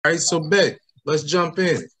All right, so bet. Let's jump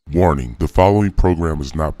in. Warning, the following program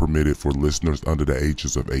is not permitted for listeners under the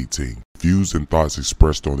ages of 18. Views and thoughts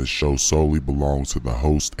expressed on this show solely belong to the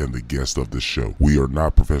host and the guest of the show. We are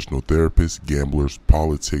not professional therapists, gamblers,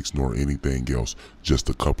 politics, nor anything else. Just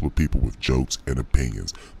a couple of people with jokes and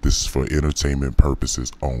opinions. This is for entertainment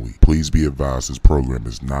purposes only. Please be advised this program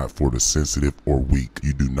is not for the sensitive or weak.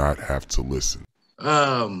 You do not have to listen.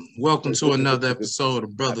 Welcome to another episode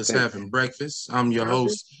of Brothas Having Breakfast. I'm your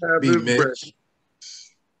host, B. Mitch.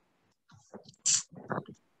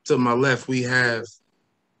 To my left, we have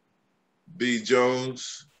B.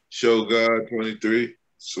 Jones, Show God 23.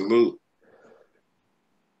 Salute.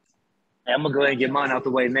 Hey, I'm gonna go ahead and get mine out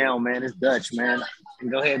the way now, man. It's Dutch, man.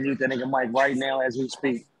 And go ahead and mute that nigga mic right now as we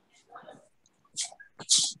speak.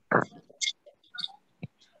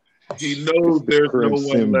 He knows there's no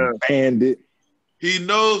one left. Bandit. He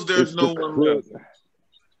knows there's no one left.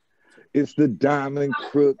 It's the Diamond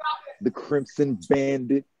Crook, the Crimson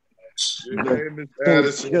Bandit, Your name is the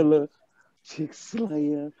Addison. Killer, Chick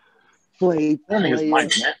Slayer, Flay That nigga's Player.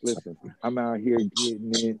 mic, man. Listen, I'm out here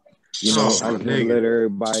getting it. You know, I just want to nigga. let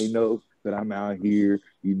everybody know that I'm out here,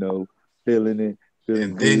 you know, feeling it. Feeling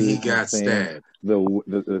and then good, he you know what I'm got saying? stabbed.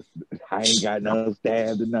 I ain't got no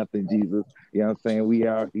stabbed or nothing, Jesus. You know what I'm saying? We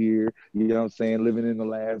out here, you know what I'm saying, living in the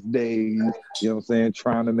last days, you know what I'm saying,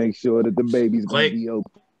 trying to make sure that the baby's going to be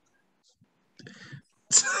open.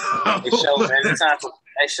 Hey, show, man. It's time for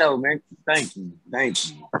hey, show, man. Thank you. Thank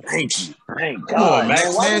Come God, on,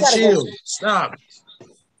 man. Why we man, gotta chill. go? Stop.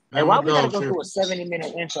 Hey, why we gotta go through a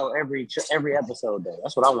 70-minute intro every episode, though?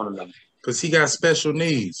 That's what I want to know. Because he got special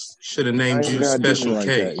needs. Should have I named ain't you gotta do me Special like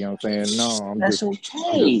K. that, you know what I'm saying? No, I'm That's just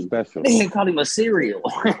okay. special. They didn't call him a cereal.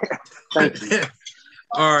 Thank you.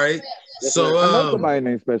 All right. Yes, So I know somebody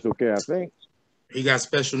named Special K, I think. he got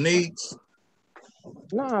special needs.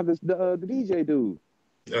 Nah, the DJ dude.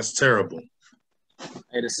 That's terrible.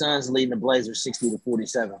 Hey, the Suns leading the Blazers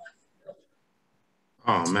 60-47.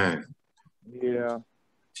 Oh man. Yeah.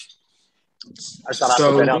 I thought So-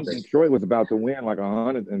 I put that I out think there. Detroit was about to win like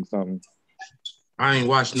 100 and something. I ain't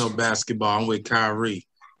watched no basketball. I'm with Kyrie.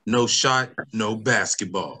 No shot, no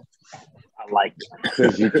basketball. I like it.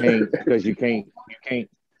 Because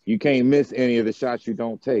you can't miss any of the shots you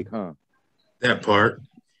don't take, huh? That part.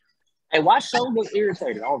 Hey, why show look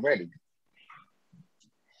irritated already?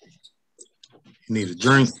 You need a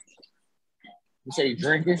drink. You say you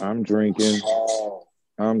drinking? I'm drinking. Oh,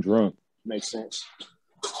 I'm drunk. makes sense.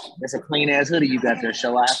 That's a clean ass hoodie you got there,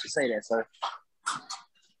 show. I have to say that, sir.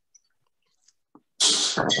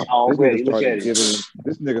 Already, look at it.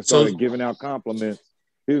 This nigga started giving out compliments.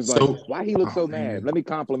 He was like, why he look so mad? Let me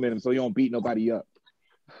compliment him so he don't beat nobody up.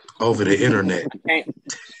 Over the internet. I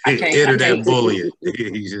can't Internet bullying.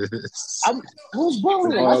 Who's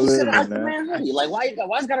bullying? Why you said it like the man. man hoodie? Like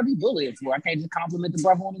why's it gotta be bullying for? I can't just compliment the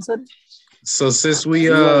brother on his hoodie. So since we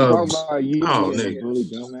You wanna talk about you oh, being a nigga. bully,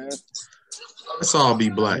 dumbass? let's all be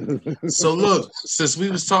black. So look, since we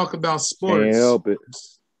was talking about Can't sports, help it.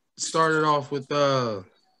 started off with the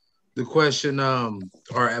question,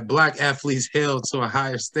 are black athletes held to a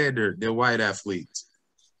higher standard than white athletes?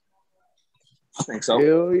 I think so.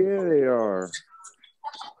 Hell yeah, they are.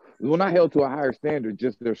 Well, not held to a higher standard,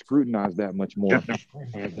 just they're scrutinized that much more.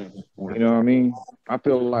 You know what I mean? I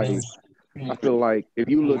feel like if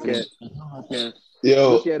you look at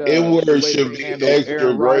Yo, the N-word way should they be handle extra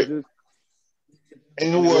Aaron great. Rodgers,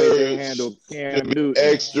 N-words they handle Cam should be Newton.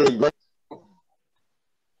 extra great.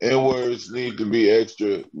 N-words need to be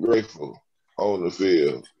extra grateful on the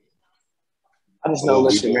field. I just know,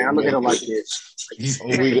 listen, man, I look at it like this.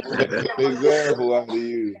 We got an example out of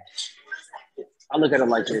you. I look at it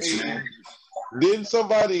like this, man. Didn't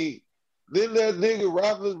that nigga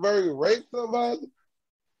Roethlisberger rape somebody?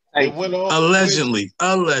 Hey, It went on Allegedly.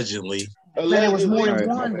 man, it was more than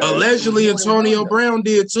one. though. Allegedly, It was more than Antonio one, though. Brown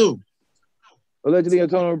did too. Allegedly,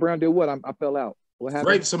 Antonio Brown did what? I fell out. What happened?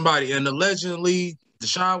 Raped somebody, and allegedly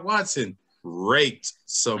Deshaun Watson raped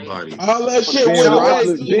somebody. all that shit Ben went away.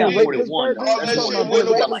 Roethlisberger- He got Ben 41, though. All That's that more shit than went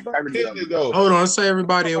one. He got away. like 30 of them. Though. Hold on, let's say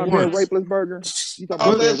everybody at Ben once. Raplesberger. You talking All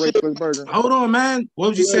about Ben that shit- Raplesberger? Hold on, man. What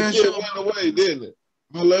was you All that saying? shit Sean? went away, didn't it?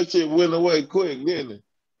 All that shit went away quick, didn't it?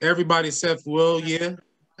 Everybody except for Will, yeah.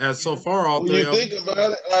 And so far, all When three you of them. think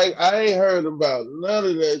about it, like I ain't heard about none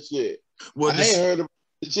of that shit. Well, I ain't heard about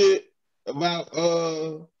the shit about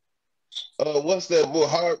what's that boy?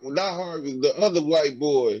 Not Harvey, the other white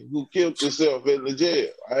boy who killed himself in the jail.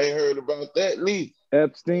 I ain't heard about that neither.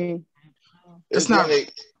 Epstein. That's not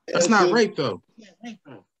rape though.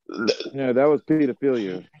 Yeah, that was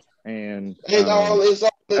pedophilia, and It's all.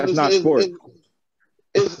 that's not sport.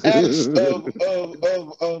 It's acts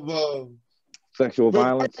Sexual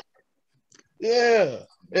violence. Yeah,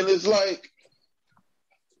 and it's like,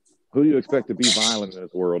 who do you expect to be violent in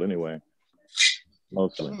this world anyway?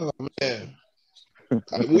 Mostly. oh man,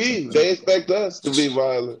 they expect us to be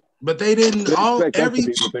violent. But they didn't They all expect us to every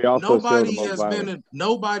be, but they also show the most violent.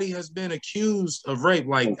 nobody has been accused of rape.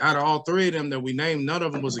 Like out of all three of them that we named, none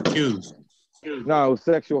of them was accused. No, it was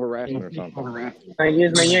sexual harassment or something. Thing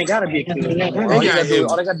is, man, you ain't gotta be accused. They All they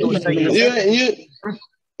gotta do is say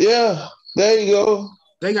Yeah, there you go.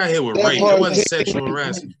 They got hit with That rape. It part wasn't came- sexual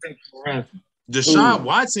harassment. Deshaun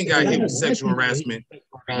Watson got hit with sexual harassment.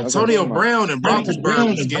 Antonio Brown and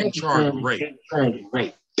Roethlisberger was getting charged with rape.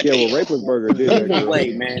 Yeah, well, Roethlisberger did that. either girl.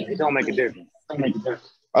 way, man. It don't make a difference.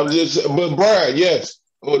 But Brian, yes,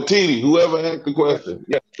 or TD, whoever asked the question,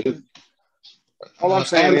 yes. All I'm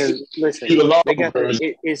saying is, listen, You the law they got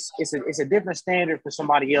person. it's a different standard for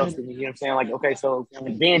somebody else than you know what I'm saying. Like, okay, so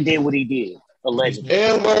Ben did what he did, allegedly.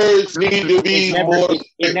 And words need to be more.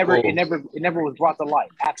 It never was brought to light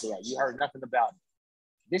after that. You heard nothing about it.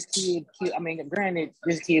 This kid, I mean, granted,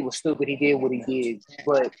 this kid was stupid. He did what he did,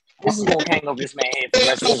 but this is gonna hang over this man's head for the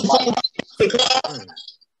rest of his life.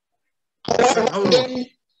 Hold on.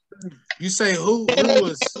 You say who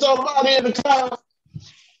was Somebody in the car.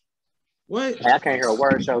 what? I can't hear a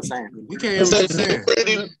word show saying. We can't hear what you're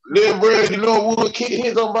saying. Then Brady, you know, woman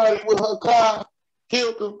hit somebody with her car,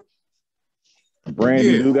 killed them. Brandy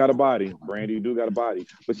Yeah. do got a body. Brandy do got a body,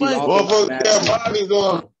 but she's What? also not Motherfuckers an got athlete. bodies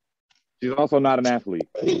on. She's also not an athlete.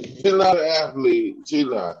 She's not an athlete. She's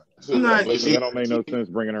not. Not- But So that don't make no sense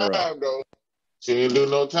bringing her up. time, though. She didn't do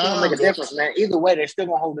no It don't time. make a difference, man. Either way, they're still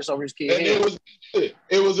gonna hold this over his kid's And head.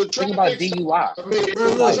 it was a Think about traffic. DUI. I mean, it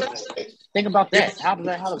Bro, was look. a- Think about that. How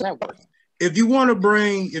does that work? If you want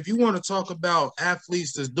to talk about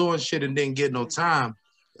athletes that's doing shit and didn't get no time,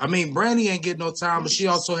 I mean, Brandy ain't get no time, but she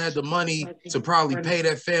also had the money to probably pay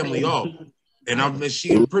that family off. And I'm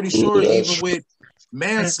pretty sure even with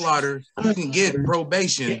manslaughter, you can get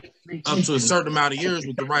probation up to a certain amount of years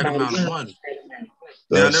with the right amount of money.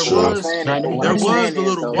 Now That's there true. was the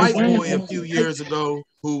little white boy a few years ago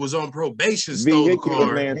who was on probation, stole the Vehicular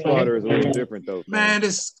car. manslaughter is a little different, though. Man,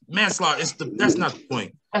 this manslaughter that's not the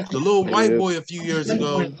point. The little white boy a few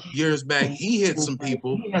years back, he hit some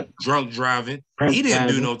people drunk driving. He didn't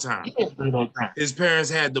do no time. His parents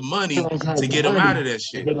had the money to get him out of that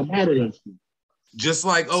shit. Just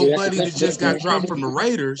like old buddy that just got dropped from the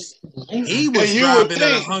Raiders, he was And you would driving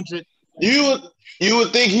at think- 100. You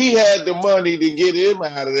would think he had the money to get him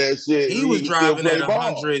out of that shit. He was could driving still at play ball.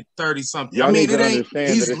 130 something. Y'all I mean, need it to ain't.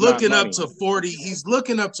 understand He's that it's looking not up money. to 40. He's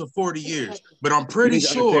looking up to 40 years. But I'm You pretty need to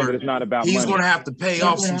understand that sure it's not about he's money. going to have to pay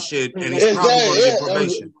off some shit, and he's It's probably that- going to get yeah,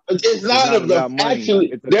 probation. It's not not about about money.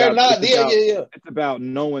 actually. It's They're about- not. it's Yeah, about- yeah, It's about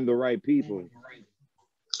knowing the right people. yeah.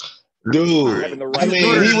 Dude, Having the I right mean, In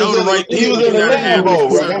order he to know was the in right he people, was you in a got to have a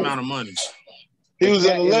Lambo, certain right? amount of money. He was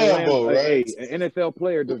in a Lambo, right? Hey, an NFL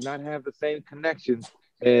player does not have the same connections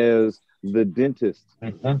as the dentist.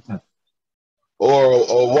 Or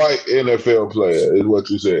a white NFL player is what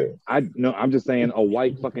you said. I'm just saying a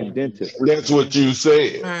white fucking dentist. That's what you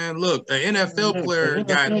said. Man, look, an NFL player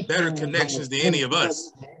got better connections than any of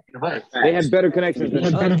us. They have better connections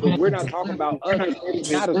than us, but we're not talking about us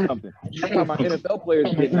getting out of something. We're talking about NFL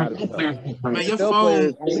players getting out of stuff. Man, your NFL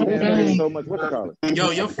phone, players only have so much, what you call it? yo,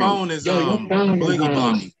 your phone is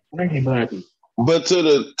blingy blocky. But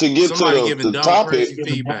to get Somebody to giving the dumb topic, crazy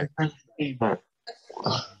feedback.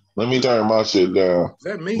 let me turn my shit down. Is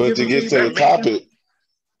that me But to giving get to the feedback? topic,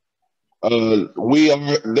 we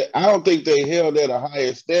are. I don't think they held at a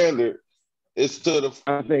higher standard. It's to the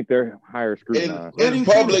I think they're higher scrutinized. in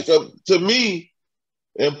public. To me,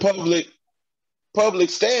 in public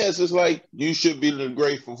stance, it's like you should be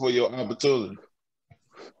grateful for your opportunity.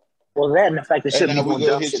 Well, that and the fact that And shouldn't now be we're doing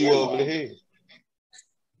gonna dumb hit shit you over the anyway. head.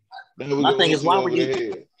 Now we're My gonna thing hit is, you why over would the you?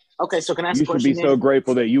 head. Okay, so can I ask You a should question? be so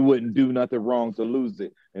grateful that you wouldn't do nothing wrong to lose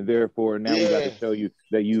it, and therefore now we got Yeah. to show you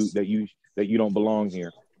that you don't belong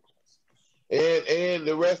here. And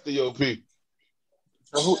the rest of your people.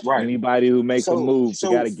 Right. Anybody who makes a move,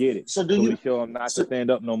 so- you got to get it. so do So you- we show them not so- to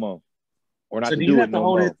stand up no more, or not So to do do you it have to no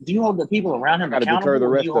hold more. it? Do you hold the people around him Gotta deter accountable, the or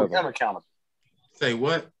do rest you hold of them. him accountable? Say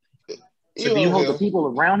what? So do you hold the people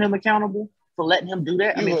around him accountable for letting him do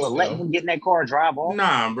that? I You mean, for hold letting him. him get in that car and drive off?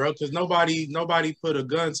 Nah, bro, because nobody put a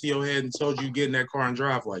gun to your head and told you get in that car and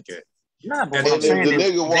drive like that. Nah, but And what I'm if saying the is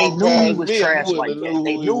nigga they walked knew he past was me, you trash wouldn't like have that. knew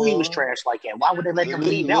They who he knew he was was. trash like that. Why would they let The him nigga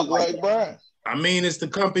leave out look like like that? Brian. I mean, it's the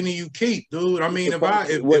company you keep, dude. I mean, if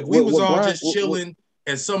What we was all Brian- just chilling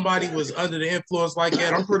and somebody was under the influence like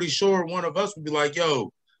that, I'm pretty sure one of us would be like,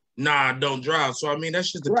 yo, nah, don't drive. So I mean,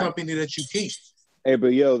 that's just the Right. company that you keep. Hey,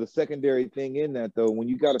 but yo, the secondary thing in that though, when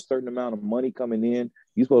you got a certain amount of money coming in,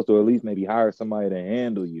 you're supposed to at least maybe hire somebody to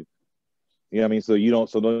handle you. You know what I mean? So you don't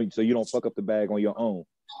fuck up the bag on your own.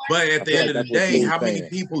 But at the end of the day, how many saying.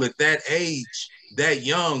 people at that age, that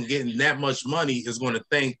young, getting that much money is going to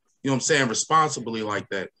think, you know what I'm saying, responsibly like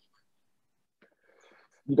that?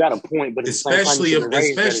 You got a point, but especially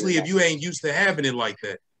if you ain't used to having it like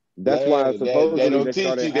that. That's why supposedly they don't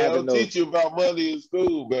teach you about money in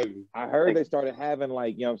school, baby. I heard they started having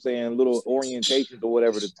like, you know what I'm saying, little orientations or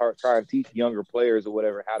whatever to try and teach younger players or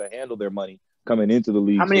whatever how to handle their money coming into the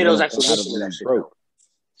league. How many of those actually listen to that shit?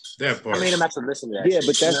 That part. I mean, I'm actually listening to that. Yeah,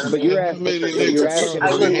 but you're asking. I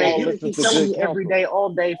look, man, you keep telling me every day, all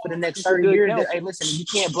day for the next 30 years that, hey, listen, you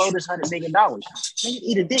can't blow this $100 million. Man, you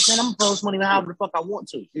eat a dick, man. I'm gonna blow this money however the fuck I want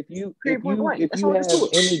to. If you have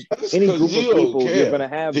any group of people, you're gonna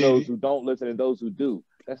have those who don't listen and those who do.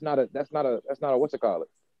 That's not a what's it called?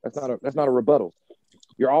 That's not a rebuttal.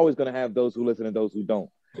 You're always gonna have those who listen and those who don't.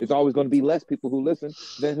 It's always gonna be less people who listen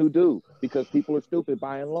than who do because people are stupid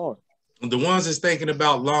by and large. The ones that's thinking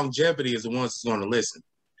about longevity is the ones that's going to listen.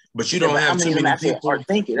 But you don't have too many people.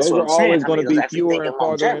 Those are always going to be fewer and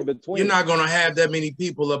farther in between. You're not going to have that many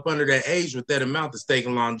people up under that age with that amount that's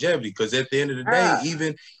taking longevity. Because at the end of the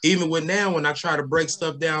day, even with now, when I try to break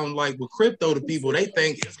stuff down like with crypto to people, they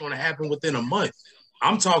think it's going to happen within a month.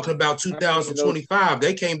 I'm talking about 2025.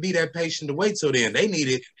 They can't be that patient to wait till then. They need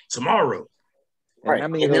it tomorrow. Right. How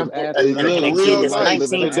many of those athletes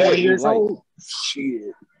 19, 20 years old?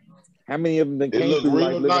 Shit. How many of them came through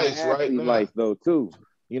living life though too?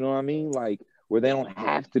 You know what I mean? Like where they don't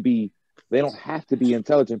have to be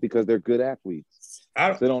intelligent because they're good athletes.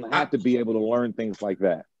 They don't have to be able to learn things like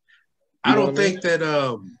that. I don't think that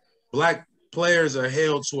black players are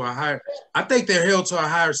held to a higher. I think they're held to a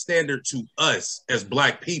higher standard to us as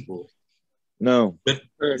black people. No, but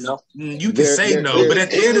you can say no, but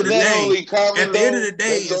at the end of the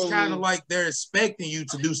day, it's kind of like they're expecting you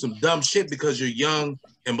to do some dumb shit because you're young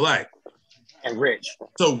and black and rich.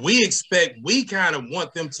 So we kind of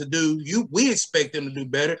want them to we expect them to do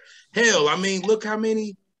better. Hell, I mean, look how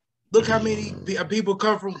many people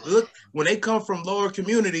come from, when they come from lower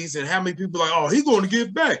communities and how many people are like, oh, he's going to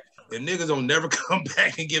give back. And niggas don't never come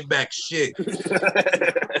back and give back shit.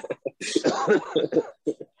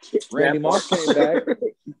 Randy Moss came back.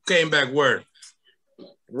 Came back where?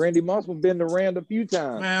 Randy Moss has been to Rand a few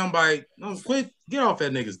times. Man, I'm like, no, quit. Get off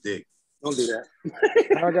that nigga's dick. Don't do that.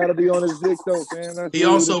 I gotta be on his dick though, man. He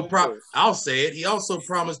also I'll say it. He also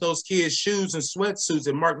promised those kids shoes and sweatsuits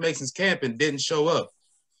at Mark Mason's camp and didn't show up.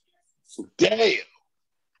 Damn.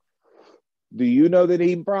 Do you know that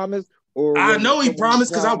he promised? Or I know he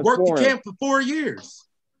promised because I worked the camp for 4 years.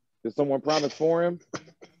 Did someone promise for him?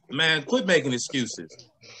 Man, quit making excuses.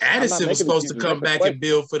 Addison was supposed to come back and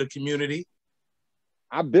build for the community.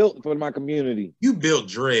 I built for my community. You built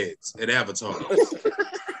dreads at Avatar.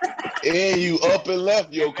 And you up and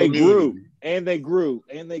left your community. They grew.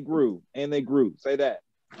 Say that.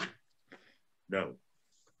 No.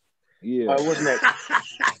 Yeah. What's next?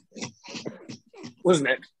 What's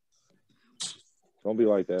next? Don't be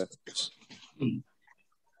like that.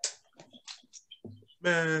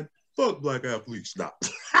 Man, fuck black athletes. Stop.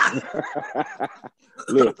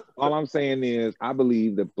 Look, all I'm saying is I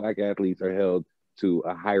believe that black athletes are held to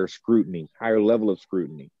a higher level of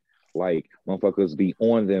scrutiny. Like motherfuckers be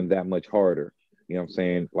on them that much harder. You know what I'm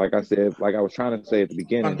saying? Like I said, like I was trying to say at the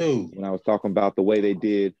beginning when I was talking about the way they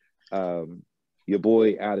did your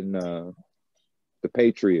boy out in the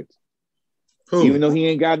Patriots. Who? Even though he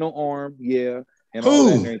ain't got no arm, and all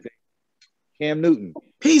that and everything. Cam Newton.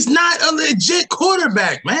 He's not a legit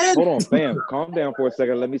quarterback, man. Hold on, fam. Calm down for a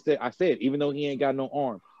second. Let me say, I said, even though he ain't got no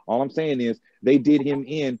arm, all I'm saying is they did him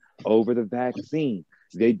in over the vaccine.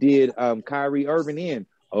 They did Kyrie Irving in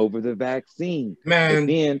over the vaccine. Man. And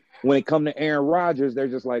then when it come to Aaron Rodgers, they're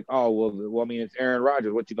just like, oh, well, I mean, it's Aaron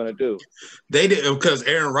Rodgers. What you going to do? They did because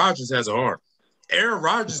Aaron Rodgers has an arm. Aaron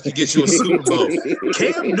Rodgers can get you a Super Bowl.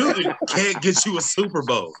 Cam Newton can't get you a Super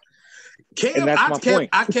Bowl.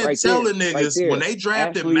 I kept telling niggas when they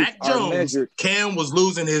drafted Mac Jones, Cam was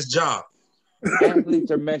losing his job.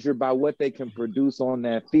 Athletes are measured by what they can produce on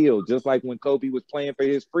that field, just like when Kobe was playing for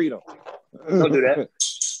his freedom. Don't do that.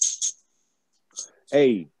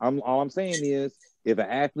 Hey, all I'm saying is, if an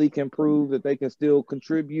athlete can prove that they can still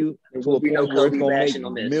contribute to a point where it's going to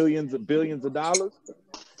make millions of billions of dollars,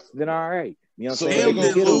 then all right. You know what I'm saying?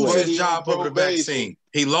 Cam didn't lose his job over the vaccine.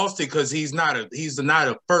 He lost it because he's not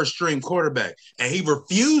a first string quarterback, and he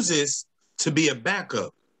refuses to be a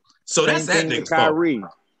backup. So that's that nigga's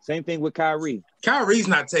fault. Same thing with Kyrie. Kyrie's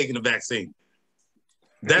not taking the vaccine.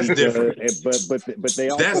 That's different. But they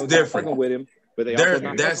also that's different with him. but they also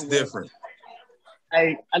not that's fucking with him. different.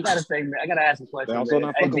 Hey, I gotta say, man, I gotta ask a question. They also man.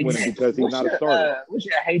 not fucking with him because he's not a starter. What's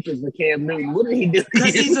your hatred for Cam Newton? What did he do?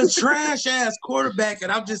 Because he's a trash ass quarterback,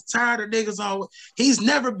 and I'm just tired of niggas always. He's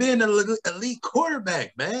never been an elite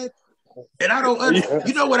quarterback, man. And I don't.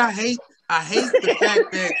 You know what I hate? I hate the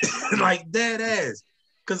fact that like dead ass.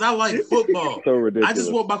 Because I like football. So ridiculous. I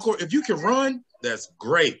just want my court. If you can run, that's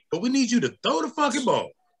great. But we need you to throw the fucking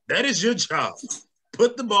ball. That is your job.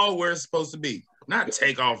 Put the ball where it's supposed to be. Not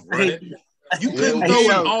take off running. You couldn't throw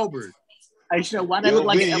in Auburn. Hey, so why that look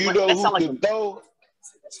like that sound like throw?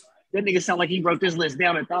 That nigga sound like he wrote this list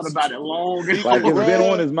down and thought about it long. Like it's been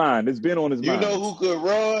on his mind. It's been on his mind. You know who could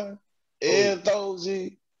run and throw,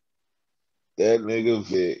 G? That nigga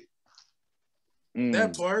Vic.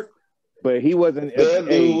 That part. But he wasn't. That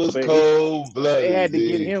dude was cold-blooded. They had to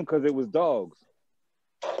get him because it was dogs.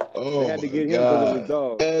 Oh, they had to get him because it was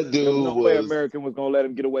dogs. That dude there was no way American was gonna let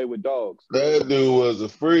him get away with dogs. That dude was a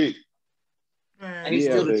freak. Man, he's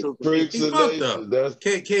still the truth. He fucked up.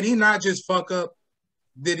 Can he not just fuck up?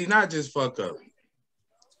 Did he not just fuck up?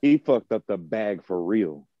 He fucked up the bag for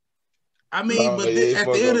real. I mean, at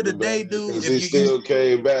the end of the day, dude, if he still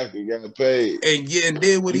came back and got paid and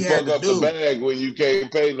did what he had to do. The bag when you can't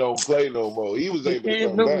play no more. He was able to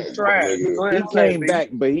come back.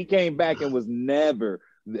 He came back and was never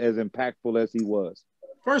as impactful as he was.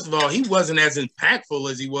 First of all, he wasn't as impactful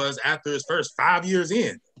as he was after his first 5 years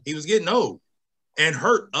in. He was getting old and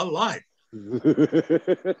hurt a lot.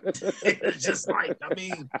 Just like, I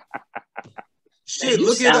mean, shit.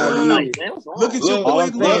 Look at your boy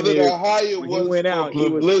Luck. When he went out,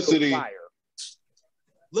 publicity. He was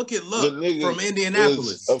Look at Luck from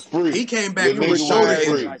Indianapolis. He came back from his shoulder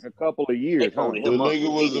injury like a couple of years. The nigga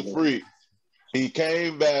was a freak. He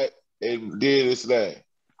came back and did his thing.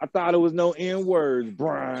 I thought it was no N words,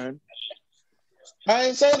 Brian. I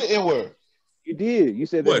ain't say the N word. You did. You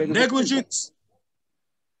said that. What, negligence?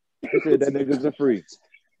 You said that nigga's a freak.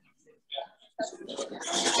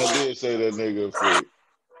 I did say that nigga a freak.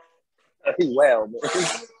 Well, man.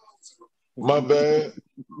 My bad.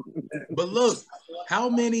 But look, how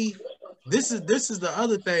many? This is the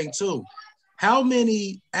other thing too. How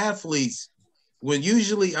many athletes, when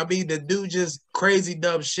usually, I mean, that do just crazy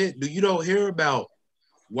dumb shit, do you don't hear about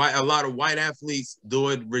why a lot of white athletes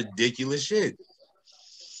doing ridiculous shit?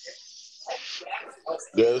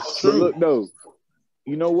 That's true. Look, no.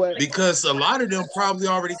 You know what? Because a lot of them probably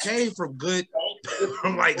already came from good,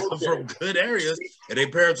 from good areas, and their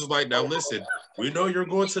parents was like, "Now listen, we know you're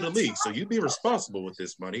going to the league, so you be responsible with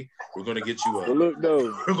this money. We're gonna get you up. Look,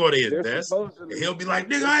 no. We're gonna invest." And he'll be like,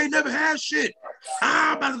 "Nigga, I ain't never had shit.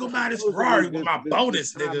 I'm about to go buy this Ferrari with my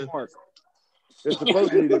bonus, nigga." There's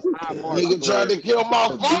supposedly this high mark. Nigga tried to kill my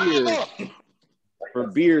father. For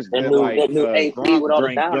beers that Gronk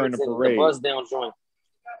drank during the parade. The buzz down joint.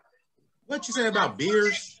 What you say about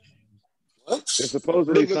beers? There's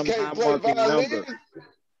supposedly some high marking number.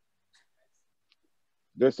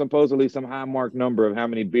 There's supposedly some high mark number of how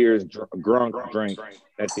many beers Gronk drank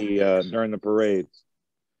at the during the parades.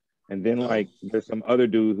 And then like there's some other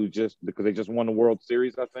dude who just because they just won the World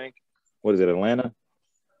Series, I think. What is it, Atlanta?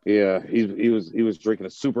 Yeah, he was drinking a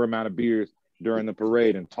super amount of beers during the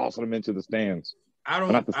parade and tossing them into the stands.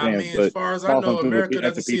 As far as I know, America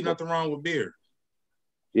doesn't see nothing wrong with beer.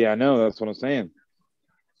 Yeah, I know. That's what I'm saying.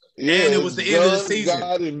 Yeah, and it was the end of the season.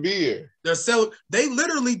 God and beer. They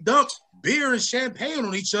literally dumped beer and champagne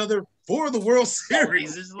on each other for the World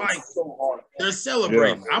Series. It's like they're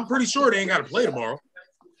celebrating. Yeah. I'm pretty sure they ain't got to play tomorrow.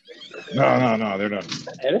 No, they're not.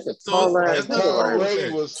 Tom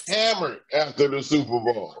Brady was hammered after the Super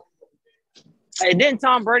Bowl. Hey, didn't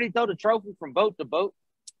Tom Brady throw the trophy from boat to boat?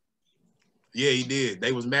 Yeah, he did.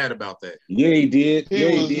 They was mad about that. Yeah, he did.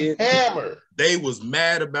 He did. Hammered. They was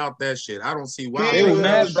mad about that shit. I don't see why. They was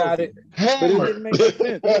mad about it. Hammered. But it didn't make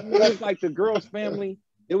sense. It was like the girl's family.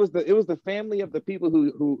 It was the family of the people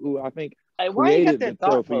who I think created the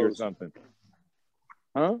trophy or something.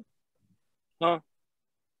 Huh?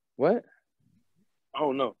 What?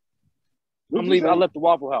 Oh no. I'm leaving. I left the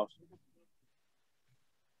Waffle House.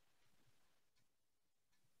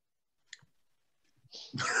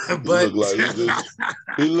 But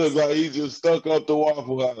he looked like he just stuck up the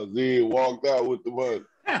Waffle House. He walked out with the money.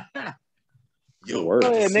 Yo,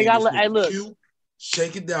 nigga, look.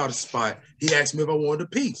 Shake it down the spot. He asked me if I wanted a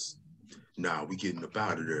piece. Nah, we getting up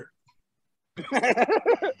out of there.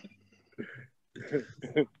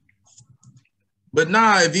 But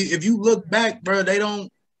nah, if you look back, bro, they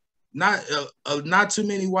don't not too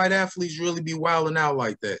many white athletes really be wilding out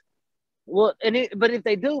like that. Well, but if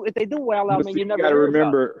they do wild out, man, you never gotta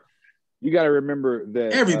remember. you got to remember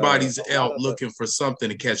that everybody's out looking for something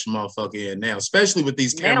to catch a motherfucker in now, especially with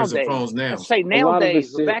these cameras and phones now. Let's say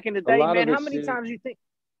nowadays, but back in the day, man, how many times you think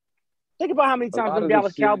about how many times them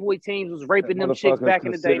Dallas Cowboy teams was raping them chicks back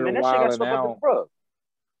in the day, man? That shit got swept up the rug.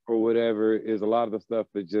 Or whatever is a lot of the stuff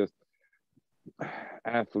that just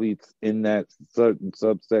athletes in that certain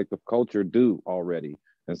subsect of culture do already.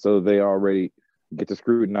 And so they already get to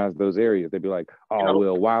scrutinize those areas. They'd be like, oh,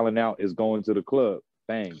 well, wilding out is going to the club.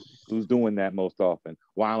 Bang. Who's doing that most often?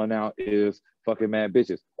 Wilding out is fucking mad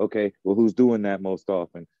bitches. Okay, well, who's doing that most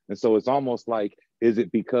often? And so it's almost like, is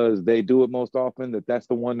it because they do it most often that's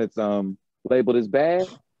the one that's labeled as bad?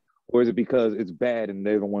 Or is it because it's bad and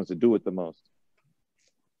they're the ones that do it the most?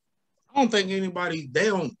 I don't think they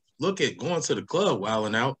don't look at going to the club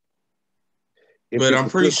wilding out. But I'm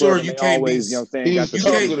pretty sure you can't be, you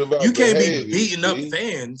can't be beating up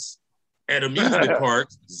fans at amusement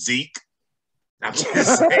parks, Zeke. I'm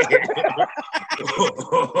just saying,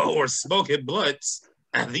 or smoking blunts.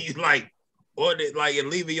 And leaving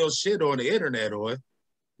your shit on the internet, or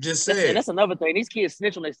just saying. And that's another thing. These kids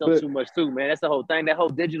snitch on themselves too much too, man. That's the whole thing. That whole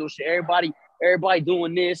digital shit. Everybody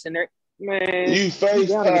doing this and man. You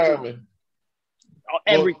FaceTiming.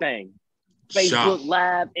 Everything. Facebook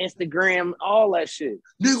Live, Instagram, all that shit.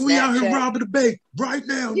 Nigga, we out here robbing the bank right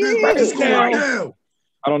now. Nigga, it's going down.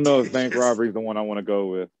 I don't know if bank robbery is the one I want to go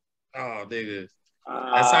with. Oh, nigga.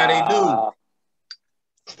 That's how they do.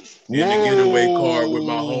 In the getaway car with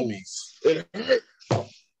my homies. It hurts.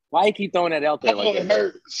 Why you keep throwing that out there like that? It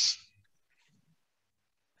hurts.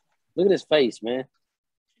 Look at his face, man.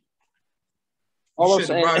 You should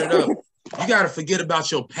have brought it up. You got to forget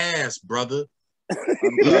about your past, brother.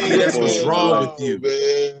 That's what's wrong with you,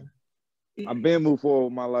 man. I've been moved forward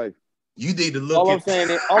with my life. You need to look. All I'm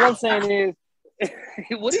saying is,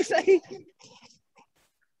 what did he say?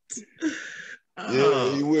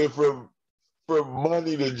 Yeah, he went from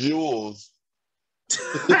money to jewels.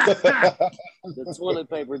 The toilet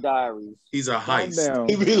paper diaries. He's a heist.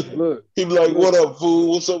 He be like, "What up,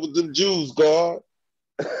 fool? What's up with them Jews, God?"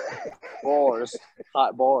 Bars,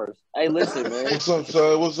 hot bars. Hey, listen, man. What's up,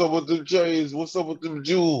 son? What's up with them chains? What's up with them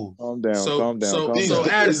jewels? Calm down.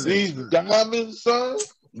 These diamonds, son.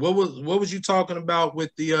 What was you talking about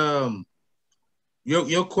with the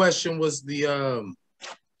your question was the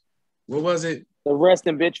what was it? The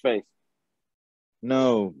resting bitch face.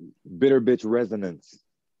 No, bitter bitch resonance.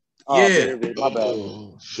 Oh, yeah. Bitch, my bad.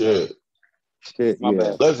 Oh, shit. My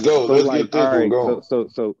bad. Let's go. So Let's get this one going.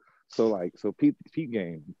 So peep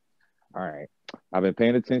game. All right. I've been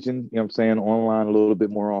paying attention, you know what I'm saying, online a little bit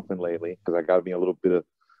more often lately because I got to be a little bit of,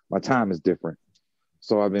 my time is different.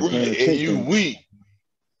 So I've been paying attention. And you weak.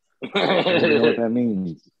 I don't know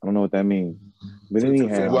what that means. But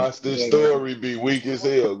anyhow. Watch this story be weak as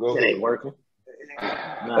hell. Go ahead. It ain't working.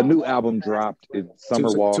 A new album dropped. It's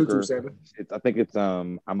Summer Walker. I think it's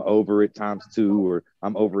I'm Over It ×2 or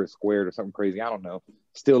I'm Over It squared or something crazy. I don't know.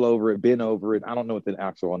 Still Over It, Been Over It. I don't know what the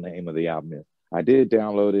actual name of the album is. I did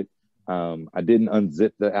download it. I didn't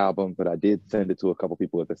unzip the album, but I did send it to a couple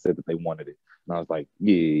people that said that they wanted it. And I was like,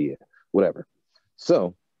 yeah, whatever.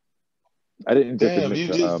 So I didn't just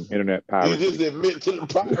admit to internet piracy. You just admit to the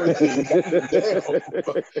piracy.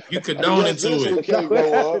 You condone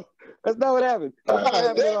it. That's not what happened.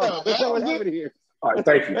 That's not what happened here. All right,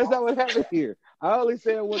 thank you. That's not what happened here. I only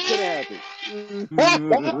said what could happen.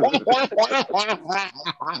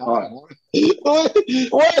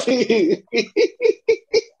 Wait.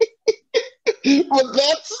 But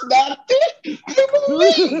that's not it.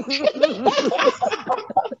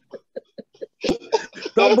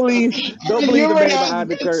 Don't believe the man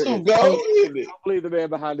behind the curtain. Don't believe the man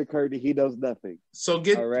behind the curtain. He knows nothing. So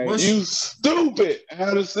get all right. You stupid,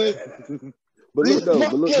 Addison. But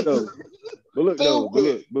look.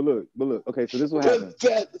 Okay, so this is what happened.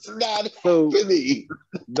 That's not happening.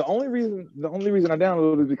 The only reason I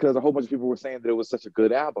downloaded it is because a whole bunch of people were saying that it was such a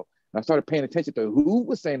good album. And I started paying attention to who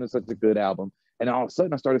was saying it's such a good album. And all of a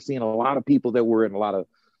sudden I started seeing a lot of people that were in a lot of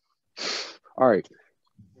all right.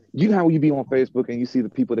 You know how you be on Facebook and you see the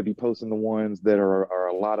people that be posting the ones that are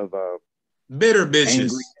a lot of bitter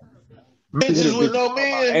bitches. Bitches with no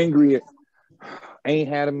man. Angry. Ain't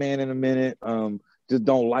had a man in a minute. Just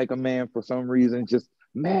don't like a man for some reason. Just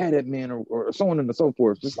mad at men or so on and so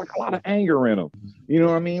forth. Just like a lot of anger in them. You know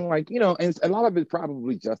what I mean? Like, you know, and a lot of it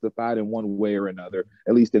probably justified in one way or another,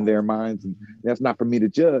 at least in their minds. And that's not for me to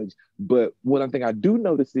judge. But what I think I do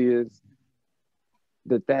notice is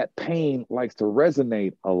that pain likes to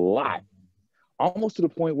resonate a lot, almost to the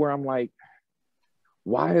point where I'm like,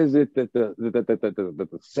 why is it that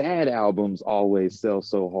the sad albums always sell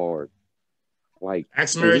so hard? Like,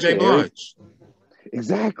 ask Mary J. Blige.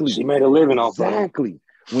 Exactly. She made a living off of it. Exactly.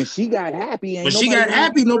 When she got happy,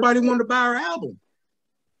 nobody wanted to buy her album.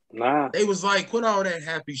 Nah. They was like, quit all that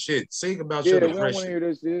happy shit. Sing about Yeah, your we don't depression. want to hear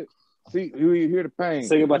this shit. See, you hear the pain.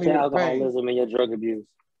 Sing about your hear the pain. alcoholism and your drug abuse.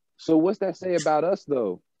 So what's that say about us,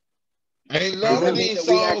 though? Ain't Does none that of mean these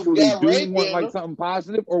that we songs actually got do rape want in like them. something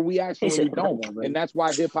positive, or we actually don't? And that's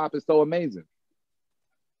why hip hop is so amazing.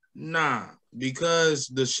 Nah, because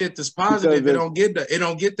the shit that's positive, it don't get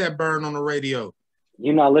that burn on the radio.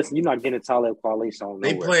 You're not listening. You're not getting a Talib Kweli song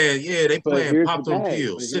nowhere. They playing Pop Them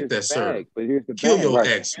Pills, Sit That Syrup, Kill Your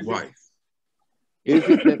Ex-Wife. Is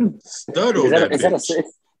it that Studdle that bitch?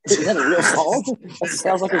 Is that a real song? That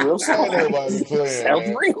sounds like a real song. Everybody playing, sounds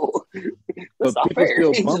man. real. But people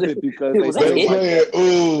still bump it because they playing,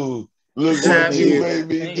 ooh, look what you made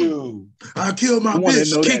me do. I killed my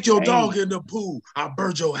bitch, kicked your dog in the pool. I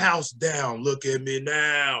burned your house down. Look at me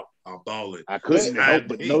now. I'm balling. I couldn't help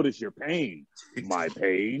but notice your pain. My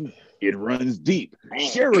pain, it runs deep.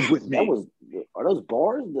 Share it with me. Are those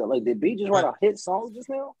bars? Like, did B just write a hit song just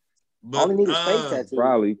now? All he needs is face tattoo.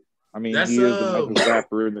 Probably. I mean, he is the nicest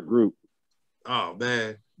rapper in the group. Oh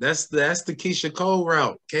man, that's the Keisha Cole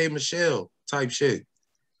route, K Michelle type shit.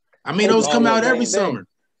 I mean, those come out every summer.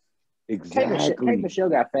 Exactly. K Michelle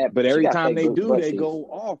got fat, but every time they do, they go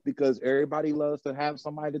off because everybody loves to have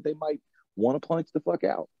somebody that they might want to punch the fuck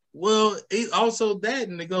out. Well, also that,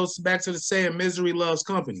 and it goes back to the saying, "Misery loves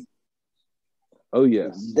company." Oh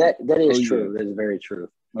yes, that is true. That is very true.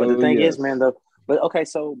 But the thing is, man, though. But okay,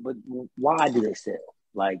 but why do they sell?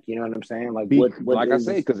 Like, you know what I'm saying? Like, I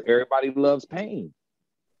say, because everybody loves pain.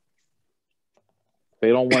 They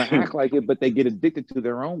don't want to act like it, but they get addicted to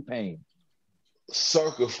their own pain.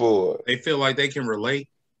 Sucker for it. They feel like they can relate.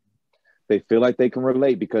 They feel like they can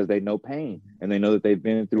relate because they know pain, and they know that they've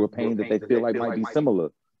been through a pain that they feel like might be similar.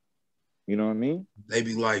 You know what I mean? They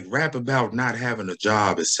be like, rap about not having a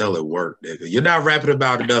job and selling work, nigga. You're not rapping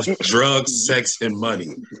about enough drugs, sex, and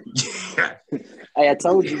money. Hey, I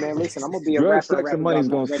told you, man. Listen, I'm gonna be a rapper. Sex, and money's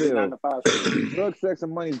gonna sell. Drug, sex,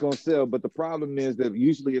 and money's gonna sell. But the problem is that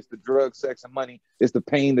usually it's the drug, sex, and money. It's the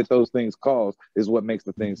pain that those things cause is what makes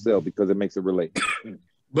the thing sell because it makes it relate.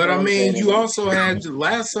 But I mean, you also had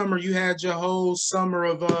last summer. You had your whole summer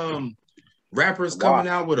of rappers coming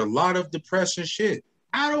out with a lot of depression shit.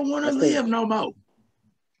 I don't want to live no more.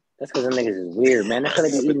 That's because the niggas is weird, man.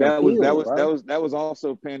 That's because that was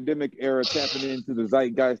also pandemic era tapping into the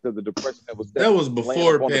zeitgeist of the depression that was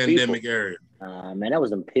before pandemic era. Man, that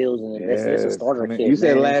was them pills and that's a starter kit. You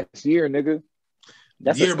said last year, nigga.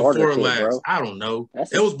 That's year a starter before kit, last. bro. I don't know.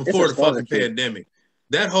 It was before the fucking pandemic.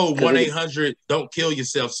 That whole 1-800 "Don't Kill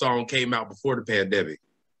Yourself" song came out before the pandemic.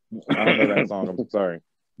 I don't know that song. I'm sorry.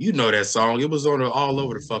 You know that song. It was on all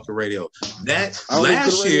over the fucking radio. That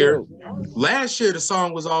last year the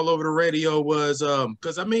song was all over the radio was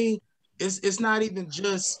because I mean it's not even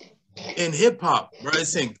just in hip hop, bro.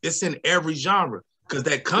 It's in every genre. Because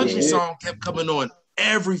that country song kept coming on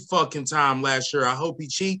every fucking time last year. I hope he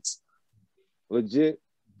cheats. Legit.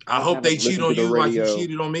 I hope they cheat on you like you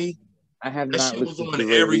cheated on me. I have not listened to the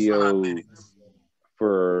radio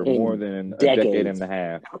for more than a decade and a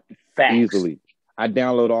half. Facts. Easily. I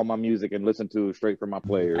download all my music and listen to it straight from my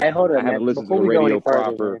players. Hey, hold on, I haven't listened to the radio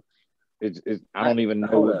proper. I don't even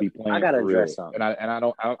know what be playing. I gotta address something.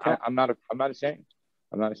 I'm not ashamed.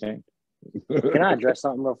 I'm not ashamed. Can I address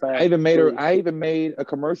something real fast? I even made a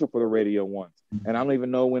commercial for the radio once, and I don't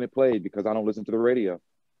even know when it played because I don't listen to the radio.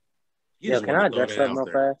 Can I address something real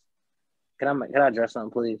fast? Can I address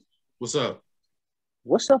something, please? What's up?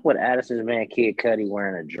 What's up with Addison's man Kid Cudi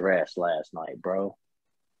wearing a dress last night, bro?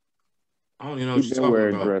 I don't even know what you're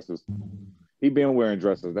talking about. Dresses. He been wearing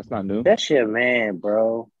dresses. That's not new. That's your man,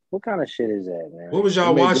 bro. What kind of shit is that, man? What was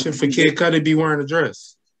y'all watching for Kid Cudi be wearing a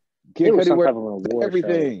dress? Kid Cudi wear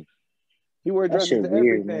everything. He wear dresses to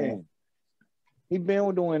everything. Man. He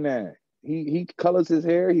been doing that. He colors his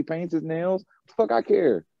hair. He paints his nails. Fuck, I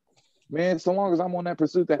care, man. So long as I'm on that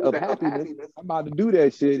pursuit of happiness, I'm about to do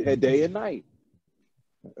that shit at day and night.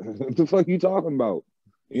 What the fuck you talking about?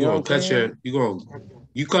 You gonna cut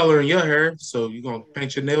you coloring your hair, so you gonna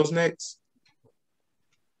paint your nails next?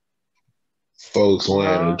 Folks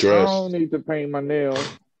wearing a dress. I don't need to paint my nails.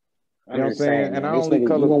 You know what I'm saying? And I only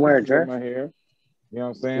color my hair. You know what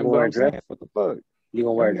I'm saying? But I'm saying, what the fuck? You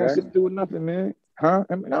gonna wear a dress? Shit do with nothing, man. Huh?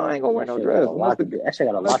 I mean, no, I ain't gonna wear no dress. That shit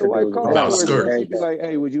got a lot to do with about a skirt. Be like,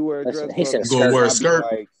 hey, would you wear a dress? He said, you gonna wear a skirt?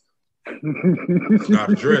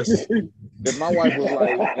 Not a dress. If my wife was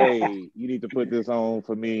like, hey, you need to put this on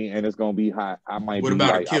for me and it's gonna be hot, I might what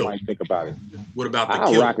about a kilt? I might think about it. What about the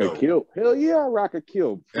kilt? I'll rock a kilt. Hell yeah, I rock a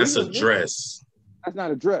kilt. That's a dress. That's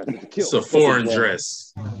not a dress. It's a kilt. It's a foreign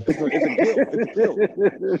dress. It's a kilt. It's a kilt.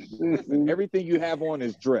 Listen, everything you have on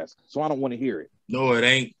is dress, so I don't want to hear it. No, it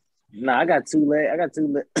ain't. Nah, I got two legs.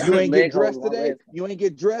 You ain't get dressed today? You ain't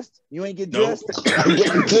get dressed? You ain't get dressed? I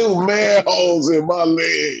got 2 manholes in my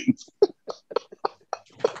legs.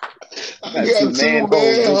 I got 2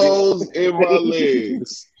 manholes in my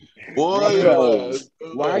legs. Boy,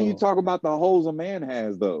 why are you talking about the holes a man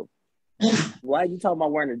has, though? Why are you talking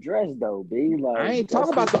about wearing a dress, though, B? Like, I ain't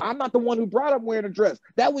talking about I'm not the one who brought up wearing a dress.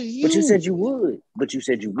 That was you. But you said you would.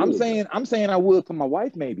 I'm saying I would for my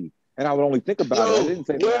wife, maybe. And I would only think about it. I didn't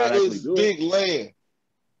say that I'd actually do Big it. Land?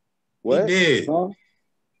 What? He did. Huh?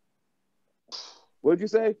 What'd you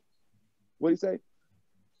say? What'd you say?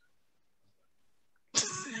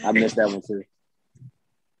 I missed that one, too.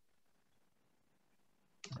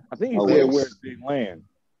 I think you said where's Big Land.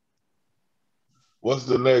 What's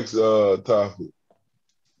the next topic?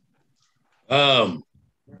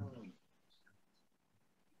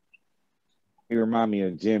 He remind me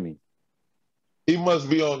of Jimmy. He must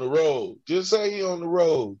be on the road. Just say he on the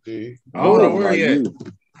road, dude. I don't know where he at.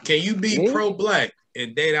 Can you be pro-black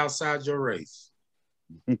and date outside your race?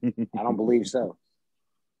 I don't believe so.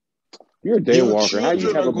 You're a day walker. How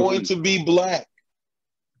you are going to be black?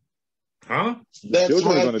 Huh? That's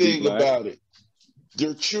my thing about it.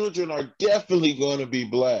 Your children are definitely going to be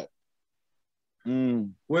black.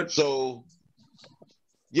 What? So,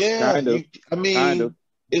 yeah, kind of.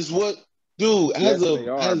 It's what, dude. As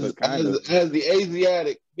the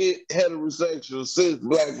Asiatic heterosexual cis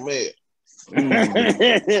black man,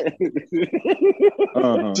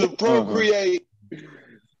 to procreate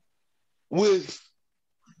with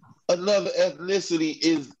another ethnicity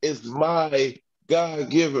is my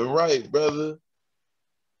God-given right, brother.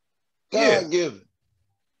 God-given.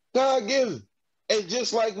 God-given. And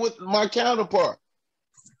just like with my counterpart,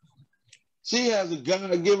 she has a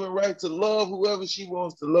God-given right to love whoever she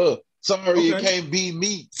wants to love. Sorry, it can't be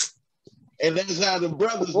me. And that's how the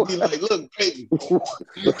brothers be like, look, baby,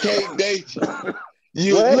 I can't date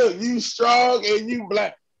you. Look, you strong and you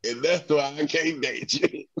black. And that's why I can't date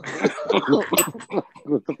you.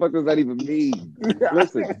 What the fuck does that even mean?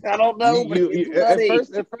 Listen, I don't know.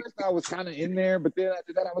 At first, I was kind of in there, but then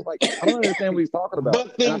after that, I was like, I don't understand what he's talking about.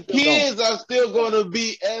 But the kids are still going to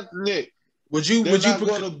be ethnic. Would you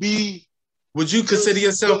consider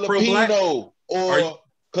yourself pro-black or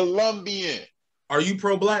Colombian? Are you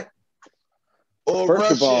pro-black? Or First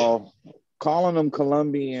Russian? of all, calling them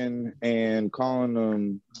Colombian and calling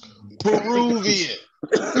them Peruvian.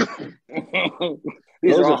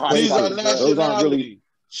 These are nationalities. Those aren't really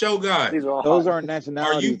show God. Those aren't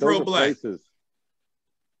nationalities. Are you pro-black?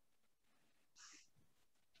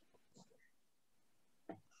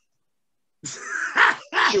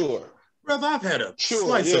 Sure. Brother, I've had a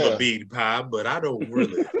slice of a bean pie, but I don't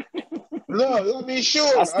really. No, I mean,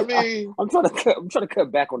 sure. I'm trying to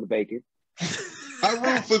cut back on the bacon. I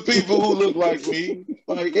root for people who look like me.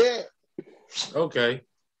 Like, yeah. Okay.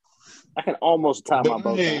 I can almost tie my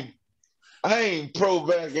bow tie. I ain't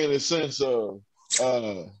pro-black in the sense of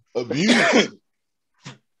abuse.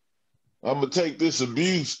 I'm going to take this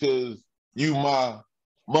abuse because you my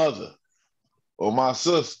mother or my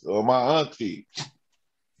sister or my auntie.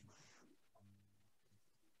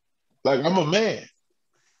 Like, I'm a man.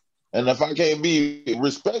 And if I can't be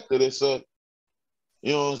respected as such,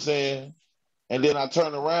 you know what I'm saying? And then I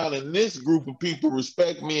turn around and this group of people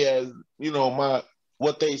respect me as, you know,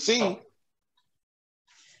 what they see. And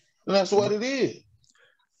that's what it is.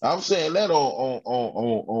 I'm saying that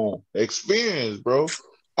on experience, bro.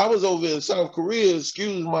 I was over in South Korea,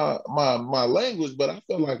 excuse my language, but I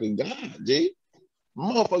felt like a god, G.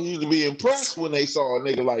 Motherfuckers used to be impressed when they saw a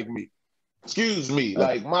nigga like me. Excuse me.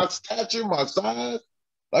 Like my stature, my size.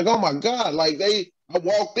 Like, oh my God. Like I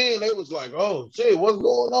walked in, they was like, oh shit, what's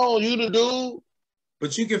going on? You the dude?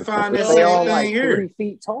 But you can find that they same all thing like here. 30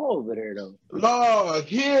 feet tall over there, though. No,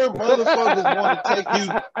 here motherfuckers want to take you.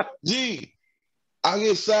 Gee, I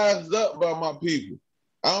get sized up by my people.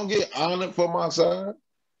 I don't get honored for my size.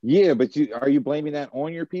 Yeah, but are you blaming that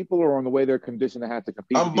on your people or on the way they're conditioned to have to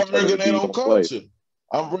compete? I'm blaming it on culture.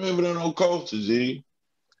 I'm blaming it on culture, G.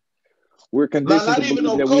 We're conditioned to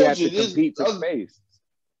believe that we have to compete for space.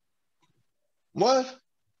 What?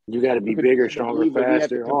 You got to be bigger, stronger,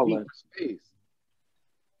 faster, all that. Space.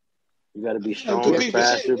 You got to be stronger,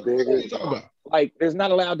 faster, bigger. Like, there's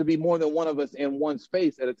not allowed to be more than one of us in one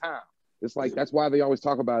space at a time. It's like, that's why they always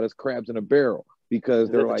talk about us crabs in a barrel, because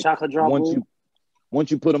they're like,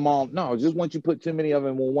 once you put them all, just once you put too many of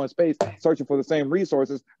them in one space, searching for the same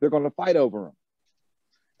resources, they're going to fight over them.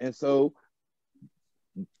 And so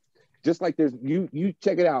Just like there's you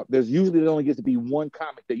check it out. There's usually only gets to be one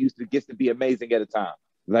comic that gets to be amazing at a time.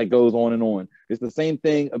 That goes on and on. It's the same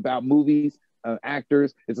thing about movies,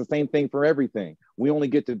 actors. It's the same thing for everything. We only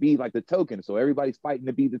get to be like the token, so everybody's fighting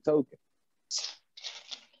to be the token.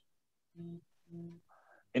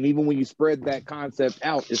 And even when you spread that concept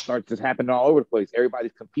out, it starts to happen all over the place.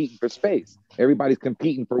 Everybody's competing for space. Everybody's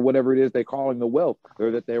competing for whatever it is they're calling the wealth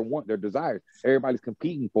or that they want, their desires. Everybody's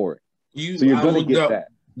competing for it. So you're going to get that.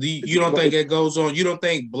 You don't think it goes on? You don't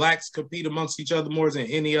think blacks compete amongst each other more than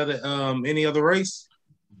any other race?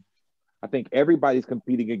 I think everybody's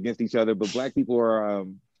competing against each other, but black people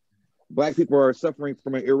are suffering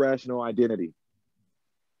from an irrational identity.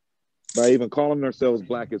 By even calling themselves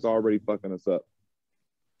black is already fucking us up.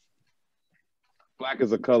 Black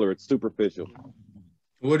is a color; it's superficial.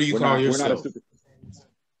 What do you call yourself?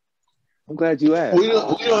 I'm glad you asked. We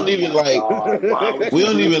don't even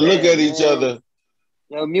look at each other.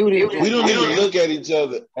 Yo, mute it. We don't even look at each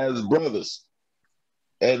other as brothers,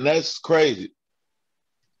 and that's crazy.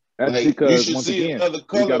 That's like, because once again,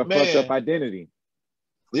 we got a fucked up identity.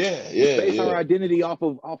 We base our identity off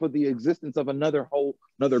of the existence of another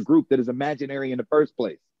group that is imaginary in the first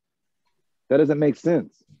place. That doesn't make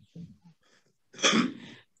sense.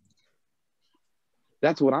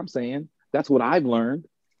 That's what I'm saying. That's what I've learned.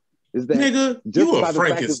 Is that nigga, you a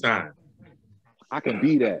Frankenstein? I can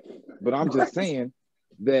be that, but I'm just saying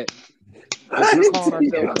that if we're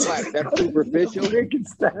calling ourselves black, that's superficial.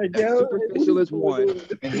 Superficial is one,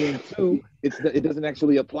 and then two, it doesn't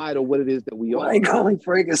actually apply to what it is that we are. I ain't calling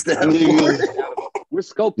Frankenstein. We're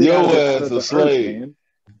sculpted out of the slave, man.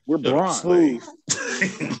 We're bronze.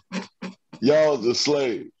 Y'all's a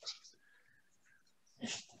slave.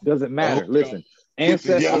 Doesn't matter. Listen,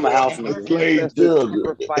 ancestors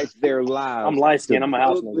sacrificed their lives. I'm light skinned. I'm a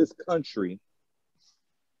house nigga. This country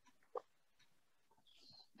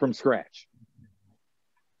from scratch.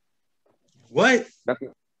 What?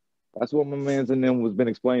 That's what my man's and them was been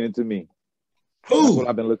explaining to me. Who? That's what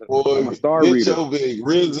I've been listening to. Boy, I'm a star reader.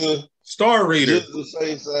 Star reader.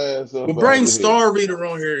 Well, bring Star Reader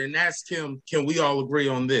on here and ask him, can we all agree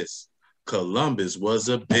on this? Columbus was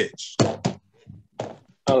a bitch.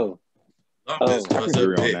 Columbus was a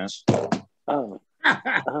bitch. I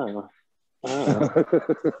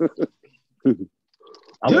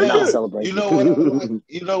would not celebrate. You know what?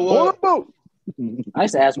 You know what? I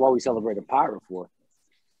used to ask why we celebrate a pirate for.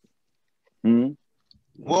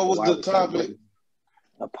 What was the topic?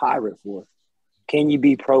 A pirate for. Can you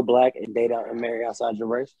be pro-black and date out and marry outside your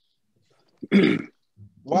race?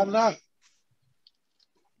 Why not?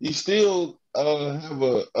 You still have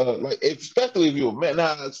a like, especially if you're a man.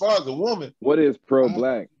 Now, as far as a woman, what is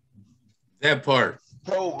pro-black? That part.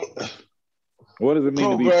 What does it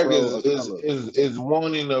mean to be pro-black? Is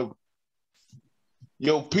wanting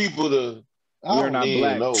your people to. I don't not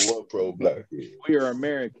even know what pro-black is. We are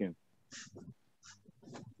American.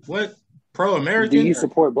 What? Pro-American? Do you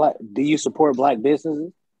support black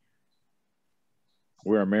businesses?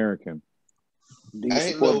 We're American. Do you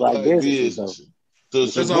support black businesses?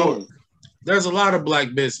 There's a lot of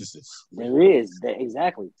black businesses. There is.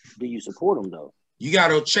 Exactly. Do you support them though? You got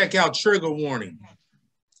to check out Trigger Warning.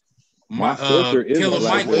 Killer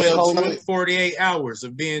Mike went 48 hours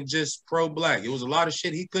of being just pro-black. It was a lot of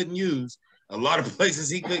shit he couldn't use. A lot of places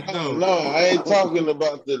he couldn't go. No, I ain't talking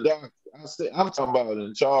about the doctor. I'm talking about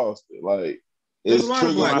in Charleston. Like, it's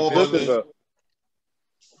Trigger Warning.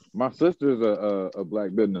 My sister's a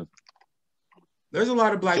black business. There's a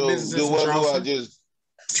lot of black businesses in Charleston.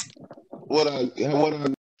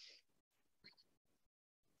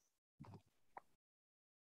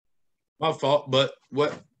 My fault, but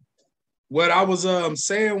what I was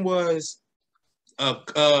saying was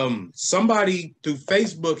somebody through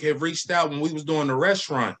Facebook had reached out when we was doing the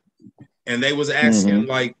restaurant, and they was asking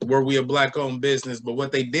like, were we a black-owned business? But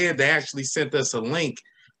what they did, they actually sent us a link,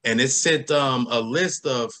 and it sent a list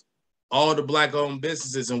of all the black-owned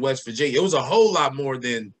businesses in West Virginia. It was a whole lot more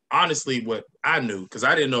than honestly what I knew, because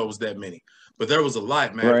I didn't know it was that many. But there was a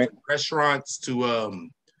lot, man. Right. From restaurants to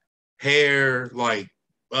hair, like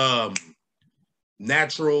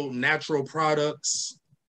natural products.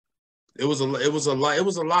 It was a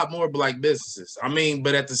lot more black businesses. I mean,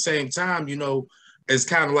 but at the same time, you know, it's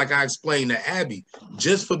kind of like I explained to Abby,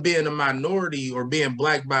 just for being a minority or being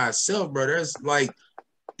black by itself, bro, there's like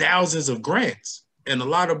thousands of grants. And a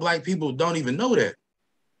lot of black people don't even know that.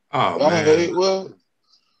 Oh, man. Right, well,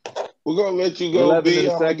 we're going to let you go, B.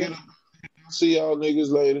 See y'all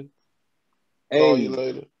niggas later. Call you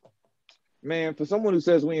later. Man, for someone who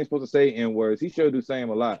says we ain't supposed to say N-words, he sure do say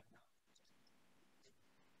them a lot.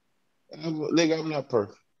 Nigga, I'm not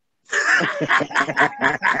perfect.